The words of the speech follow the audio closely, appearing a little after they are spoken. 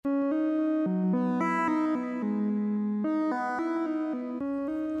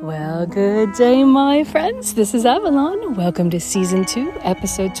Well, good day, my friends. This is Avalon. Welcome to Season 2,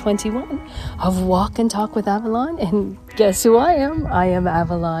 Episode 21 of Walk and Talk with Avalon. And guess who I am? I am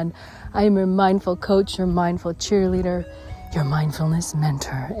Avalon. I am your mindful coach, your mindful cheerleader, your mindfulness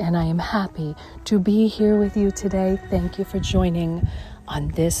mentor. And I am happy to be here with you today. Thank you for joining on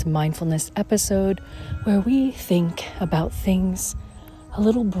this mindfulness episode where we think about things a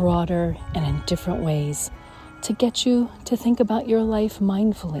little broader and in different ways, to get you to think about your life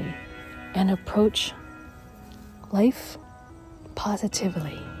mindfully and approach life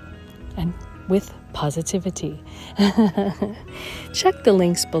positively and with positivity. Check the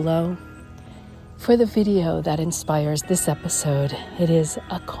links below for the video that inspires this episode. It is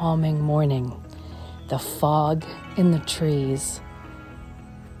a calming morning. The fog in the trees.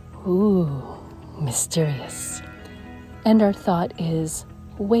 Ooh, mysterious. And our thought is,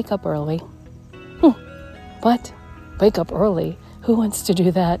 wake up early. What? Wake up early? Who wants to do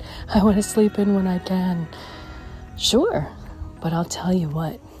that? I want to sleep in when I can. Sure, but I'll tell you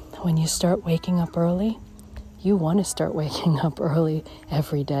what, when you start waking up early, you want to start waking up early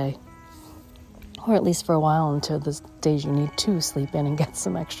every day. Or at least for a while until the days you need to sleep in and get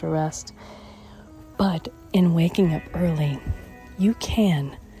some extra rest. But in waking up early, you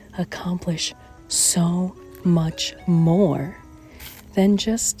can accomplish so much more than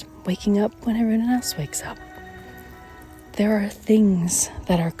just waking up when everyone else wakes up. There are things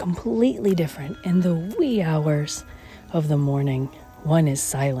that are completely different in the wee hours of the morning. One is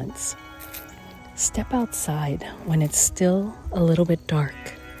silence. Step outside when it's still a little bit dark.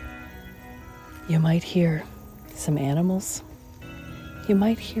 You might hear some animals. You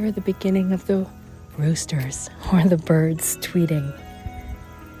might hear the beginning of the roosters or the birds tweeting.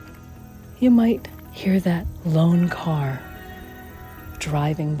 You might hear that lone car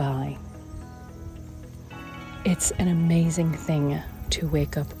driving by. It's an amazing thing to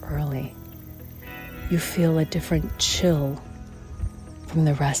wake up early. You feel a different chill from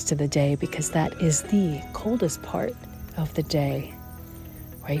the rest of the day because that is the coldest part of the day,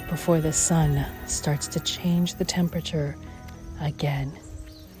 right before the sun starts to change the temperature again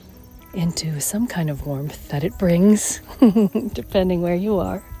into some kind of warmth that it brings, depending where you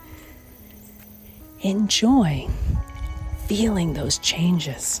are. Enjoy feeling those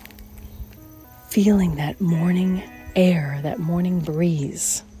changes. Feeling that morning air, that morning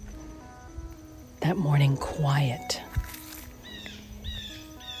breeze, that morning quiet.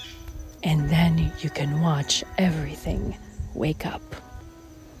 And then you can watch everything wake up.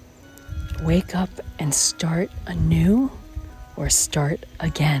 Wake up and start anew or start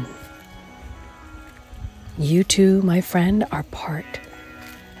again. You too, my friend, are part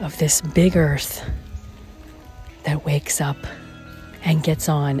of this big earth that wakes up and gets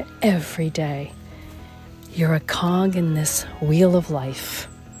on every day. You're a cog in this wheel of life.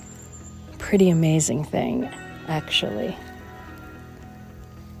 Pretty amazing thing, actually.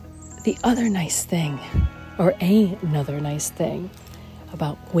 The other nice thing, or another nice thing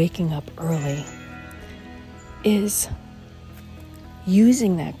about waking up early is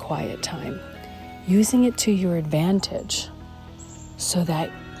using that quiet time, using it to your advantage so that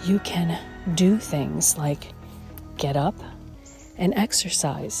you can do things like get up and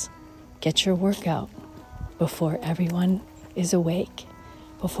exercise, get your workout before everyone is awake,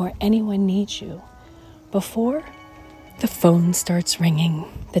 before anyone needs you, before the phone starts ringing,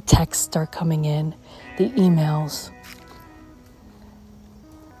 the texts start coming in, the emails.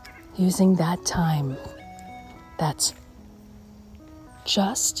 Using that time that's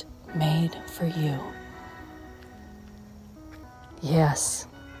just made for you. Yes,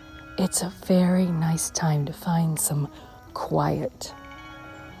 it's a very nice time to find some quiet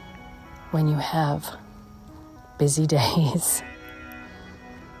when you have busy days.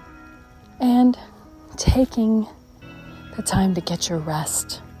 And taking the time to get your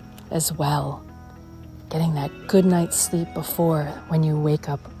rest as well. Getting that good night's sleep before when you wake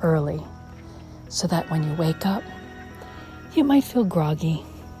up early. So that when you wake up, you might feel groggy.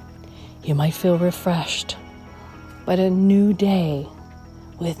 You might feel refreshed. But a new day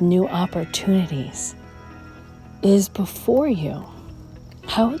with new opportunities is before you.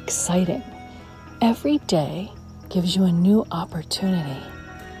 How exciting. Every day gives you a new opportunity.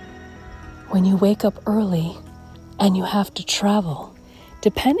 When you wake up early and you have to travel,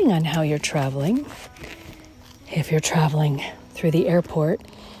 depending on how you're traveling, if you're traveling through the airport,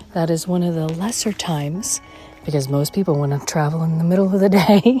 that is one of the lesser times because most people want to travel in the middle of the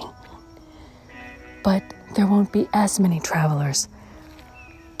day. But there won't be as many travelers.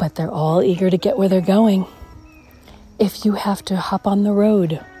 But they're all eager to get where they're going. If you have to hop on the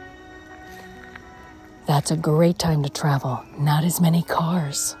road, that's a great time to travel. Not as many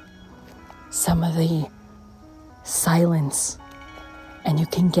cars. some of the silence, and you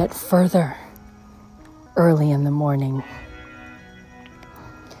can get further early in the morning.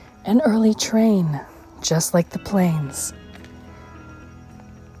 An early train, just like the planes,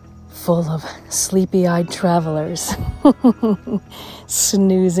 full of sleepy-eyed travelers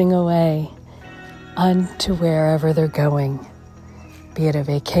snoozing away on to wherever they're going, be it a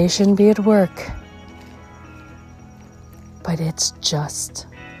vacation, be it work. But it's just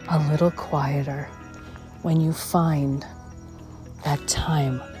a little quieter when you find that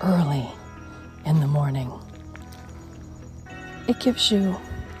time early in the morning. It gives you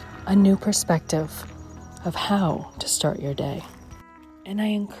a new perspective of how to start your day. And I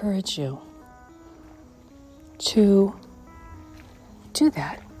encourage you to do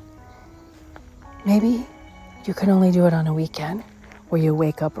that. Maybe you can only do it on a weekend where you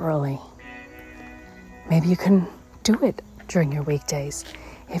wake up early. Maybe you can do it during your weekdays.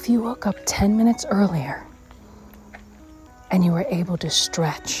 If you woke up 10 minutes earlier and you were able to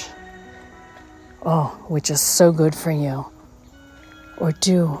stretch, which is so good for you, or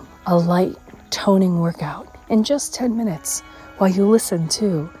do a light toning workout in just 10 minutes while you listen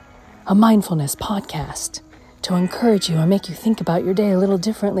to a mindfulness podcast to encourage you and make you think about your day a little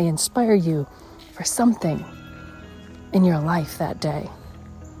differently, inspire you for something in your life that day.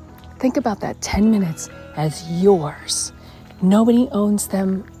 Think about that 10 minutes as yours. Nobody owns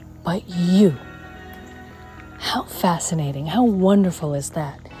them but you. How fascinating, how wonderful is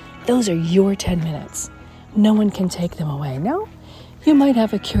that? Those are your 10 minutes. No one can take them away. No, you might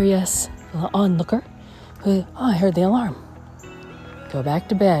have a curious onlooker who, I heard the alarm. Go back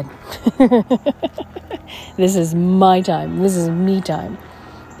to bed. This is my time. This is me time.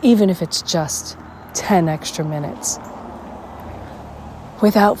 Even if it's just 10 extra minutes.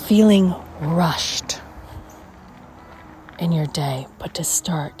 Without feeling rushed in your day, but to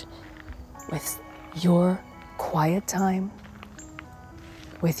start with your quiet time,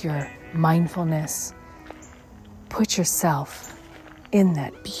 with your mindfulness. Put yourself in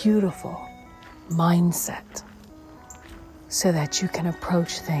that beautiful mindset so that you can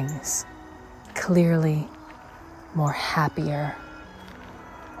approach things clearly, more happier.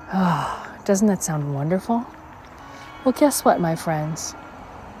 Doesn't that sound wonderful? Well, guess what, my friends?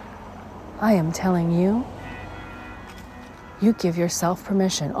 I am telling you, you give yourself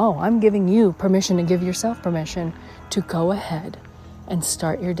permission. I'm giving you permission to give yourself permission to go ahead and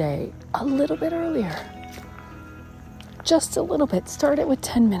start your day a little bit earlier. Just a little bit. Start it with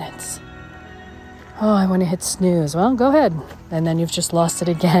 10 minutes. I want to hit snooze. Well, go ahead. And then you've just lost it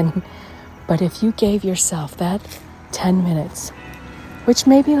again. But if you gave yourself that 10 minutes, which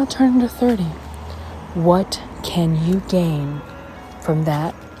maybe it'll turn into 30, what can you gain from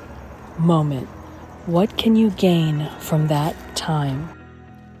that moment? What can you gain from that time?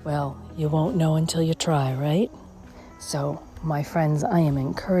 Well, you won't know until you try, right? So, my friends, I am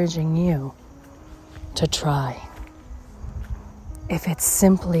encouraging you to try. If it's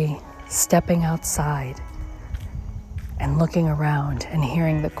simply stepping outside and looking around and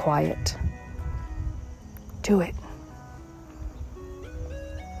hearing the quiet, do it.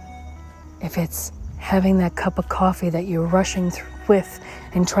 If it's having that cup of coffee that you're rushing through with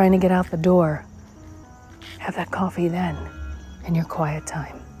and trying to get out the door, have that coffee then in your quiet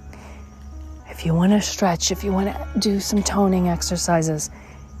time. If you want to stretch, if you want to do some toning exercises,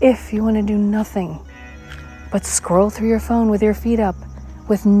 if you want to do nothing but scroll through your phone with your feet up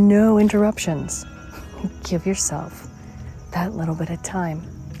with no interruptions, give yourself that little bit of time.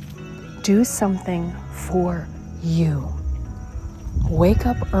 Do something for you. Wake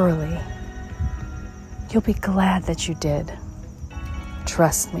up early. You'll be glad that you did.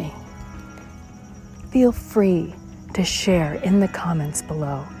 Trust me. Feel free to share in the comments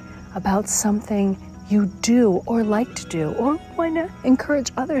below about something you do or like to do or want to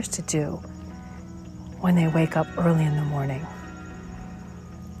encourage others to do when they wake up early in the morning.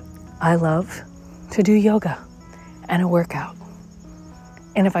 I love to do yoga and a workout.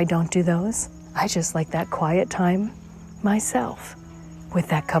 And if I don't do those, I just like that quiet time myself with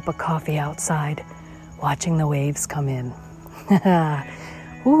that cup of coffee outside, watching the waves come in.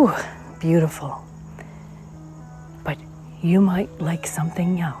 Ooh, beautiful. But you might like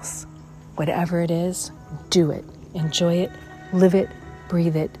something else. Whatever it is, do it. Enjoy it, live it,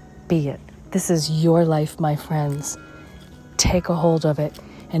 breathe it, be it. This is your life, my friends. Take a hold of it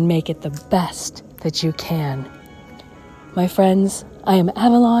and make it the best that you can. My friends, I am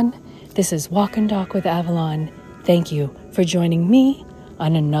Avalon. This is Walk and Talk with Avalon. Thank you for joining me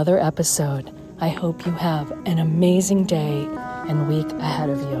on another episode. I hope you have an amazing day and week ahead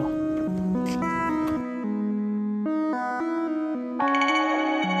of you.